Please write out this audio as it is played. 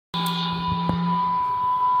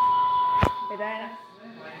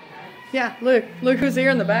Yeah, look who's here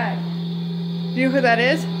in the back. Do you know who that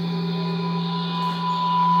is?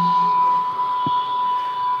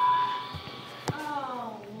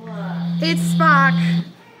 Oh, look. It's Spock.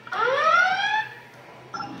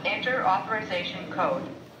 Enter authorization code.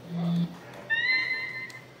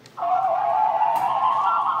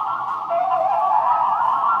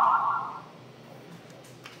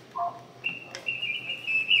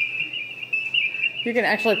 You can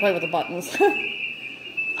actually play with the buttons.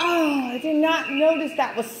 Oh, I did not notice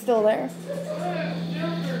that was still there.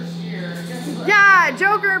 Joker's here. Yeah,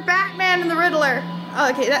 Joker, Batman, and the Riddler. Oh,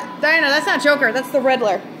 okay, Diana, that's not Joker, that's the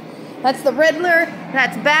Riddler. That's the Riddler,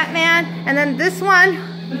 that's Batman, and then this one,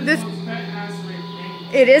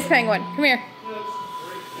 it is Penguin. Come here.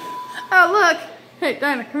 Oh, look. Hey,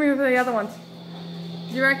 Diana, come here for the other ones.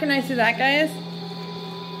 Do you recognize who that guy is?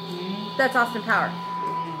 That's Austin Power.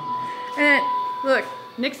 And look,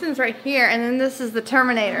 Nixon's right here, and then this is the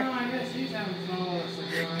Terminator. Oh, I guess he's having fun with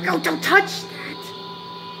the Oh, don't touch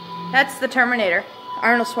that. That's the Terminator,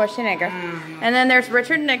 Arnold Schwarzenegger. And then there's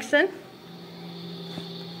Richard Nixon.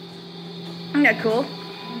 Isn't that cool?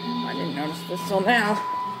 I didn't notice this till now.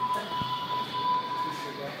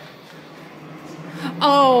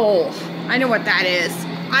 Oh, I know what that is.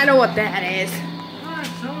 I know what that is.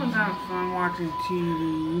 Someone's having fun watching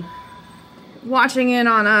TV. Watching in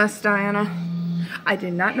on us, Diana. I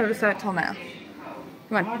did not notice that till now.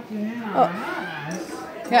 Come on. Watching in on Oh. us.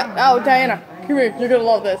 Yeah. Oh, Diana, come here. You're gonna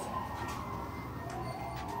love this.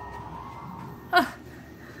 Huh.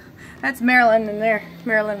 That's Marilyn in there.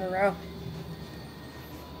 Marilyn Monroe.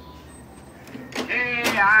 Hey,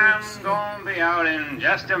 I'm gonna be out in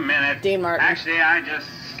just a minute. Dean Martin. Actually, I just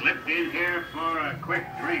slipped in here for a quick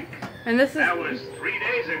drink. And this is. That was 3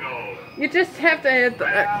 days ago. You just have to hit the.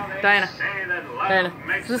 Well, they Diana. say that love Diana.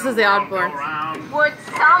 makes This the is the world go Osbournes. round. Would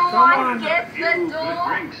someone get Few the good door?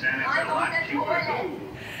 drinks, and it's I'm a on lot the cheaper toilet. too.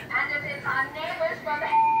 And if it's our neighbors from the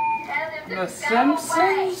tell them to The go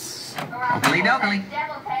Simpsons? away. Or I'll put that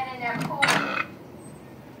devil's head in their pool.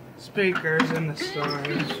 Speakers in the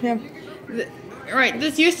stores. Yeah. Right.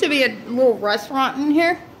 This used to be a little restaurant in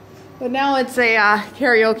here, but now it's a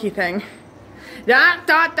karaoke thing. The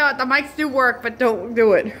mics do work, but don't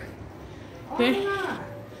do it. Okay.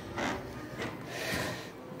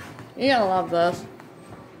 You're gonna love this.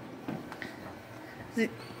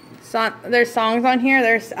 There's songs on here.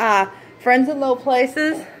 There's Friends in Low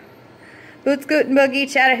Places, Boots, Scoot and Boogie,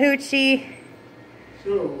 Chattahoochee.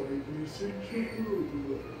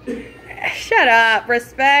 Shut up.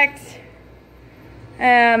 Respect.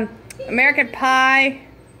 American Pie.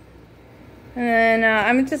 And then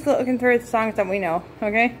I'm just looking through the songs that we know.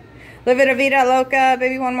 Okay. Live It a Vida Loca,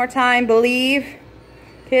 Baby One More Time, Believe,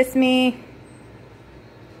 Kiss Me.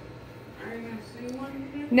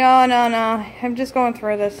 No. I'm just going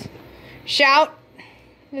through this. Shout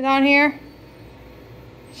is on here.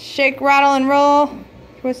 Shake, Rattle, and Roll.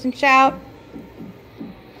 Twist and Shout.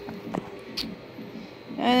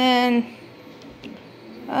 And then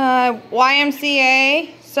YMCA,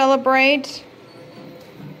 Celebrate.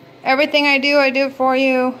 Everything I do it for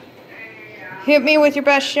you. Hit Me With Your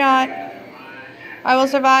Best Shot. I Will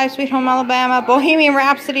Survive, Sweet Home Alabama. Bohemian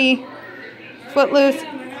Rhapsody. Footloose.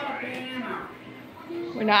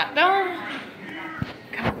 We're not done.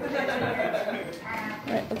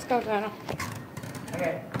 Alright, let's go, Diana.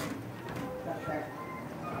 Okay.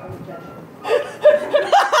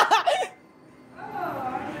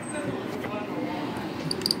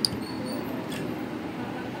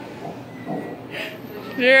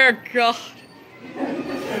 Dear God.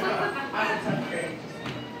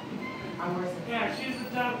 Yeah, she's the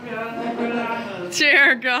top guy.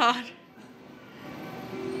 Dear God.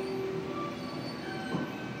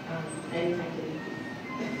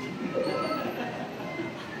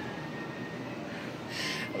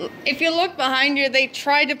 If you look behind you, they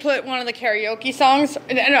tried to put one of the karaoke songs.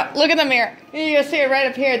 No, look at the mirror. You see it right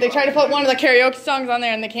up here. They tried to put one of the karaoke songs on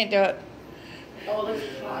there and they can't do it. Oh,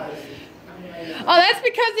 that's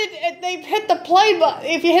because they hit the play button.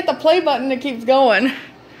 If you hit the play button, it keeps going.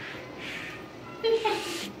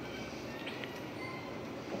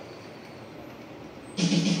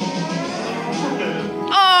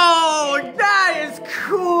 Oh, that is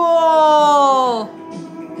cool.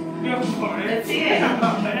 Let's see it.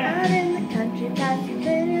 Out in the country, past the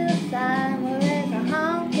little sign where there's a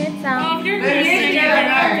honky tonk. Oh, you're gonna sing it.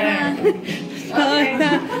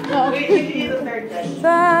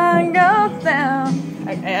 Sun goes down.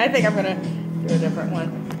 I think I'm gonna do a different one.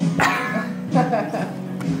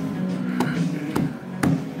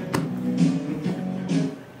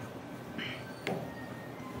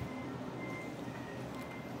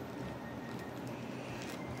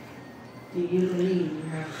 Do you believe you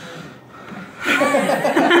have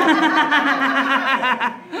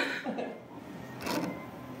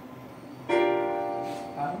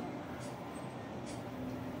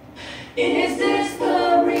Is this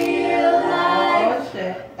the real life? Oh,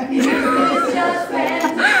 shit. Is this just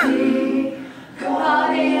fantasy?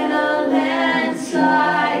 Caught in a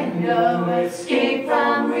landslide, no escape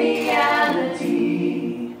from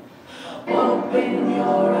reality. Open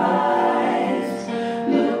your eyes,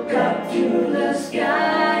 look up to the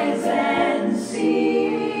skies and see.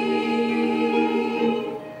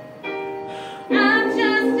 I'm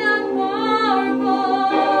just a poor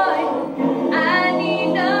boy. I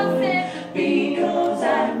need no sympathy, 'cause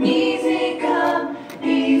I'm easy come,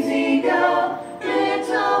 easy go,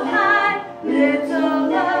 little high, little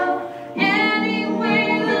low.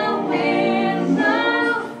 Anyway the wind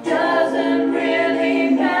blows doesn't really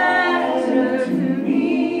matter to me.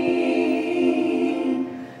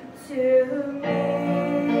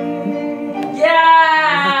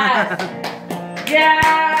 Yes!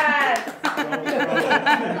 Yes!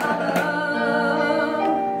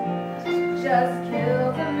 Just kill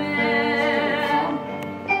the man,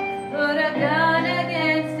 put a gun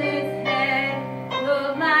against his head, pull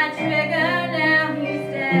my trigger, now he's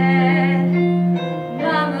dead.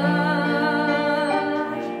 Mama,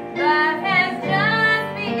 life has just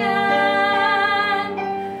begun,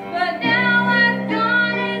 but now I've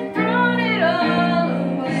gone and thrown it all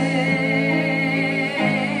away.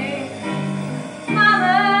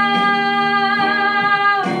 Mama,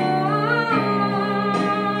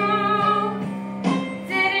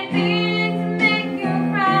 didn't mean to make you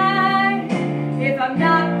cry. If I'm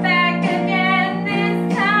not back again this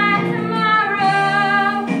time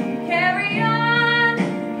tomorrow, carry on,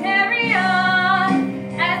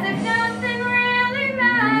 as if nothing really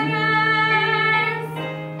matters.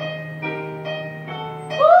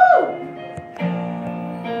 Woo!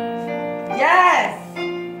 Yes!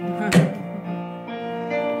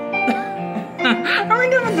 Are we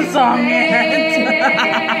doing the song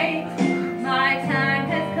yet? My time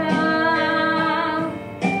has come.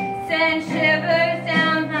 Send shivers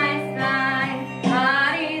down my spine.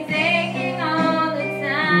 Body's aching all the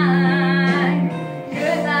time.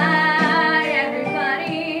 Goodbye,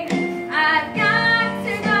 everybody. I've got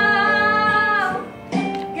to go.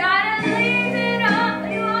 Gotta leave it all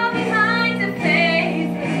behind to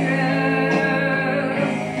face the truth.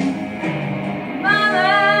 Mama.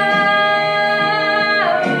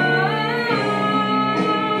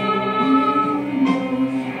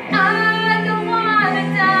 I don't wanna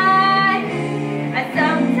die. I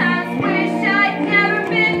sometimes wish I'd never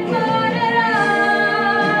been born at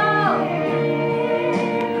all.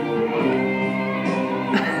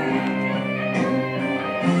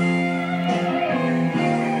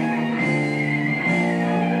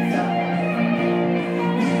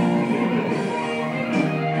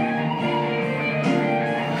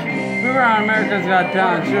 We were on America's Got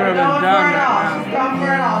Talent. Should have been done right now. She's going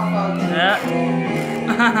for it all, folks. Yeah.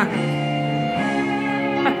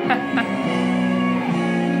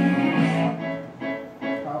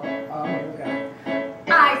 Oh, here we go.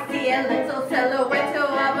 I see a little silhouette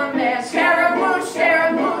of a man.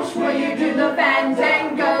 Scaramouche, will you do the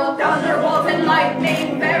fandango? Thunderbolt and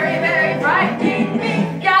lightning, very, very frightening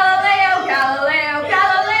me. Galileo,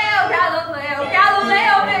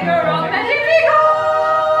 Figaro, Magnifico.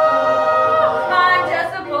 I'm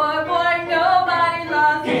just a poor boy, nobody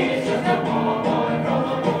loves me.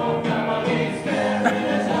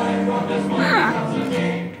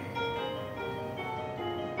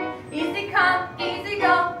 Easy come, easy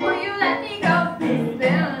go, will you let me go? It's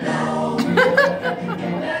been a lot.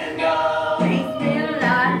 Let it go. It's been a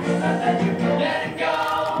lot. Let it go.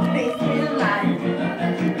 It's been a lot.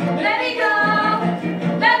 Let me go.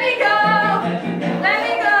 Let me go. Let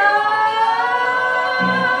me go.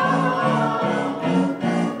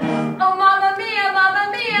 Oh, mamma mia,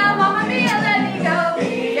 let me go.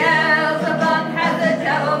 Beelzebub has the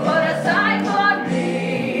devil put aside for me.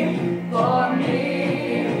 For me.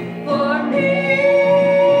 For me.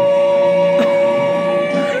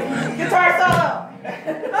 Guitar solo!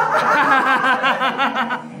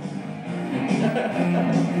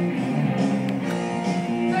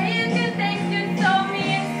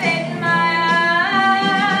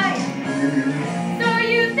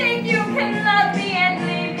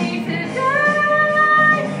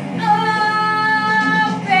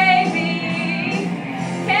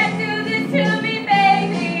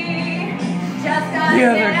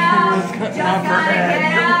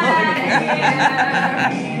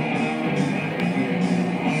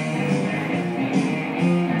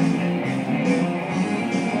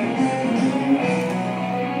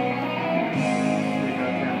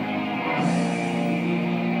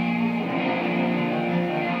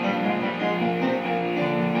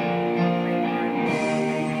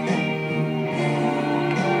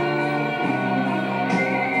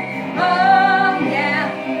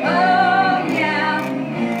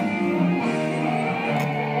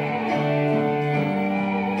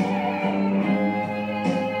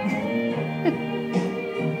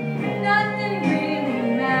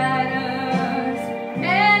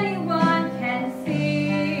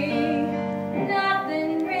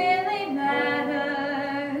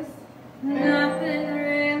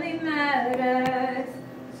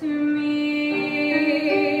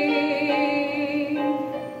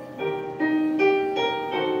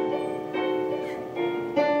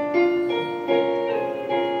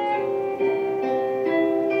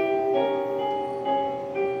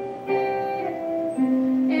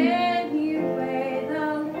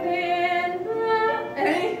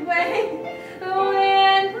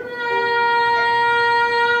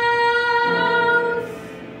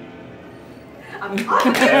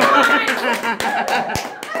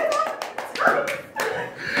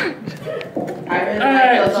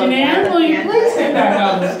 Shanann, will you please sit back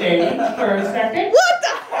on the stage for a second? What the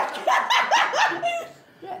heck?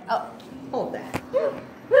 Oh, hold that.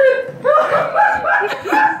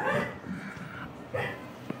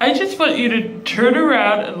 I just want you to turn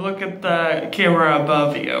around and look at the camera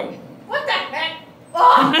above you. What the heck?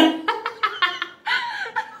 Oh.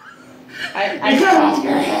 I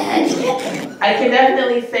can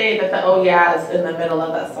definitely say that the oh yeahs in the middle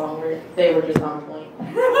of that song they were just on point.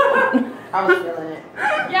 I was feeling it.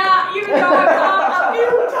 Yeah, even though I coughed a few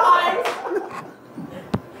times.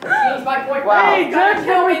 He's my boyfriend. Wow. Hey, Judge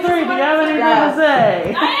number 3, do you have anything to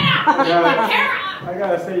say? I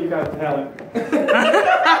gotta say you got talent.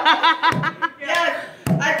 Yes,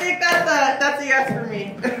 I think that's a yes for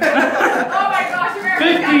me. Oh my gosh, America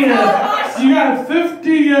 50 yes. You got 50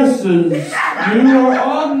 yeses. You are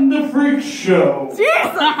on the freak show.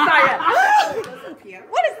 Jesus, Diana.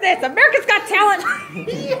 What is this? America's Got Talent.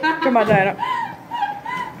 Come on, Diana.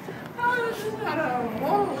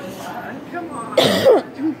 Come on.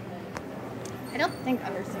 I don't think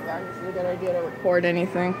under cigars is a good idea to record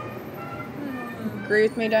anything. Agree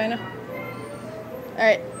with me, Diana? All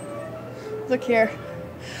right. Look here.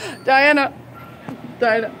 Diana.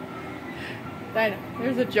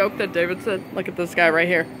 Here's a joke that David said. Look at this guy right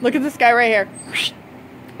here. Look at this guy right here.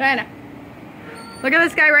 Diana. Look at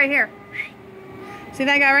this guy right here. See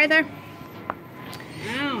that guy right there?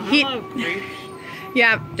 Oh, hello, creep.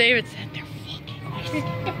 Yeah, David said they're fucking.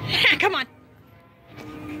 Come on.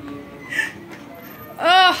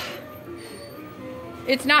 Oh.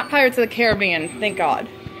 It's not Pirates of the Caribbean, thank God.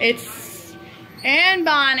 It's Anne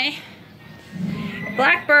Bonny,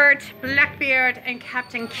 Blackbird, Blackbeard, and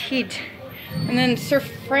Captain Kidd. And then Sir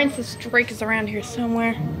Francis Drake is around here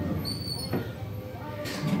somewhere.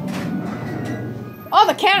 Oh,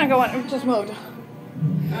 the cannon going just moved.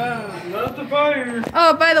 Love the fire.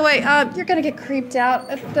 Oh, by the way, you're gonna get creeped out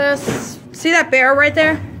at this. See that bear right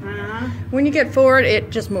there? When you get forward, it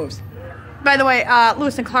just moves. By the way,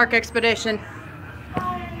 Lewis and Clark expedition.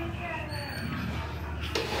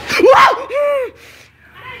 Whoa!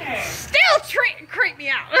 Still creep me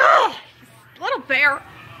out. Ugh! Little bear.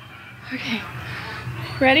 Okay.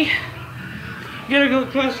 Ready? You gotta go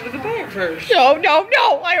closer to the bear first. No,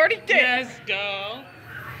 I already did. Yes, go.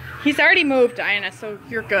 He's already moved, Diana, so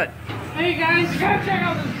you're good. Hey guys, you gotta check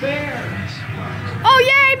out this bear. Oh,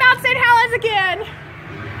 yay, Mount St. Helens again.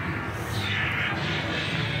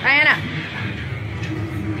 Diana.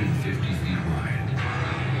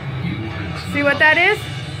 See what that is?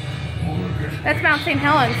 That's Mount St.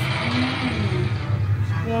 Helens.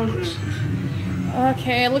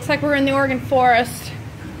 Okay, it looks like we're in the Oregon forest.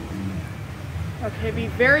 Okay, be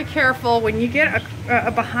very careful when you get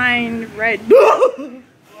a behind right.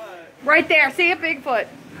 Right there, see a Bigfoot.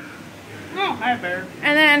 Oh, hi bear.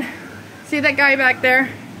 And then, see that guy back there?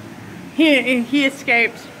 He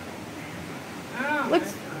escaped. Oh,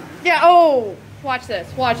 Looks, yeah, oh, watch this.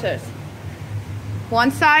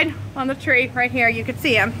 One side on the tree, right here, you can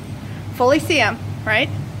see him. Fully see him, right?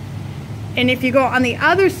 And if you go on the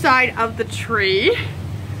other side of the tree,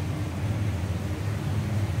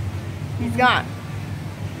 he's gone.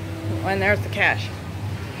 And there's the cash.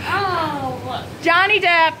 Oh, look. Johnny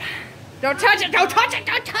Depp. Don't touch it, don't touch it,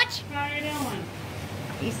 don't touch. How you doing?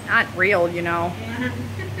 He's not real, you know.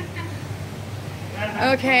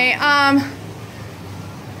 Okay,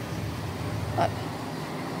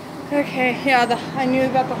 okay, yeah, I knew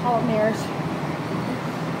about the hall mirrors.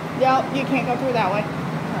 Yep, you can't go through that way.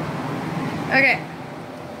 Okay,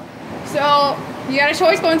 so you got a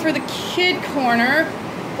choice going through the kid corner,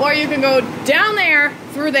 or you can go down there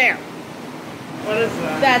through there. What is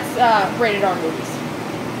that? That's rated R movies.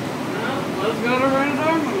 Well, let's go to rated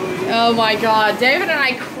R movie. Oh my God, David and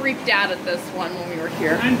I creeped out at this one when we were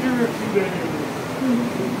here. Enter if you dare.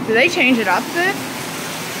 Do they change it up a bit?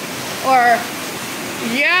 Or,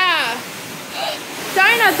 yeah.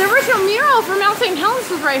 Diana, the original mural for Mount St. Helens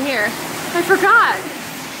was right here. I forgot.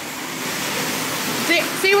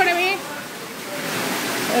 See what I mean?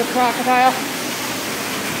 A crocodile.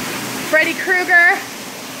 Freddy Krueger.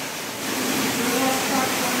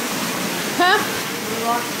 Huh?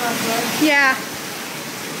 Yeah.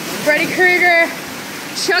 Freddy Krueger.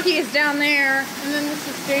 Chucky is down there. And then this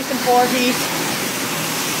is Jason Voorhees.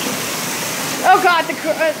 Oh God,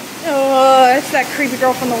 it's that creepy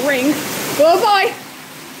girl from The Ring. Oh boy,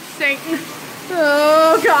 Satan.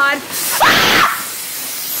 Oh God.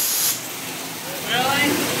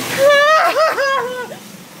 Really?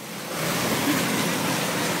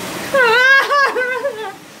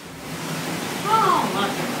 Oh,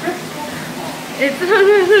 like a crystal. It's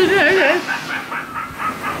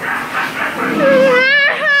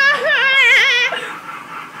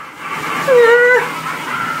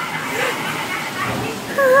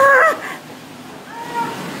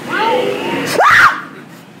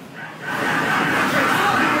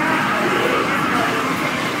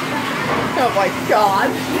Oh my god.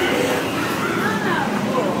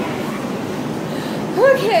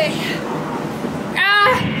 Okay.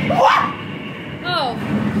 Oh.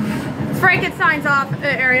 Frankenstein's off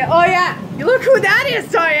area. Oh yeah. You look who that is,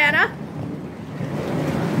 Dianna.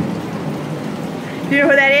 Do you know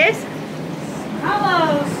who that is?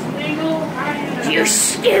 Hello, Smeagol. How are you? You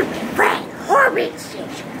stupid rat horrid shit.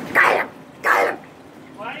 Got him. Got him.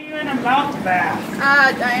 Why are you in a mouth bath?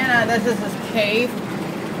 Dianna, this is his cave.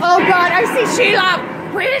 Oh god, I see Sheila.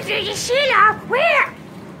 Where is Sheila? Where?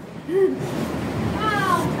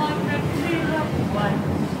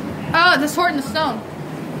 Oh, the Sword in the Stone.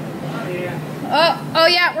 Oh, yeah. Oh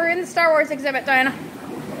yeah, we're in the Star Wars exhibit, Dianna.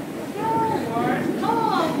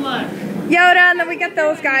 Oh, look. Yoda, and then we got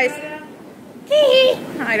those guys.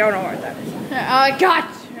 I don't know what that is. God,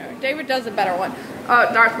 David does a better one.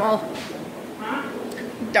 Darth Maul. Huh?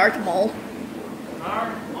 Darth Maul.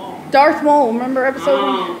 Darth Maul. Darth Maul, remember episode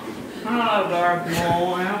 1? Hello, Darth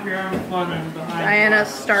Maul. I hope you're having fun in behind. Dianna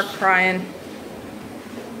start crying.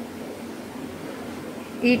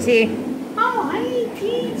 E.T. Oh, hi, E.T.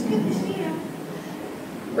 It's good to see you.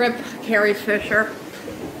 Rip Carrie Fisher.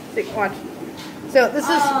 See, watch. So this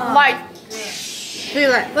is like. Do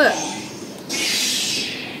that. Look.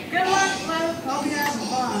 Good luck, Luke. Hope you have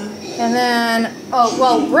fun. And then, oh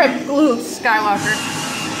well, Rip Luke Skywalker.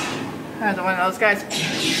 Another one of those guys.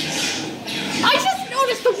 I just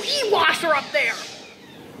noticed the Ewoks are up there.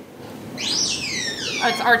 Oh,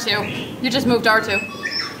 it's R2. You just moved R2.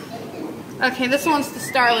 Okay, this one's the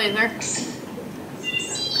Star Laser.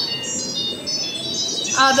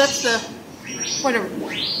 That's the whatever.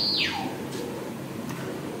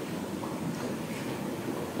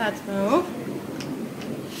 That's move.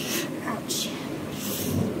 Ouch.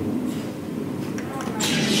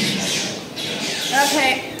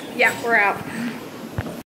 Okay, yeah, we're out.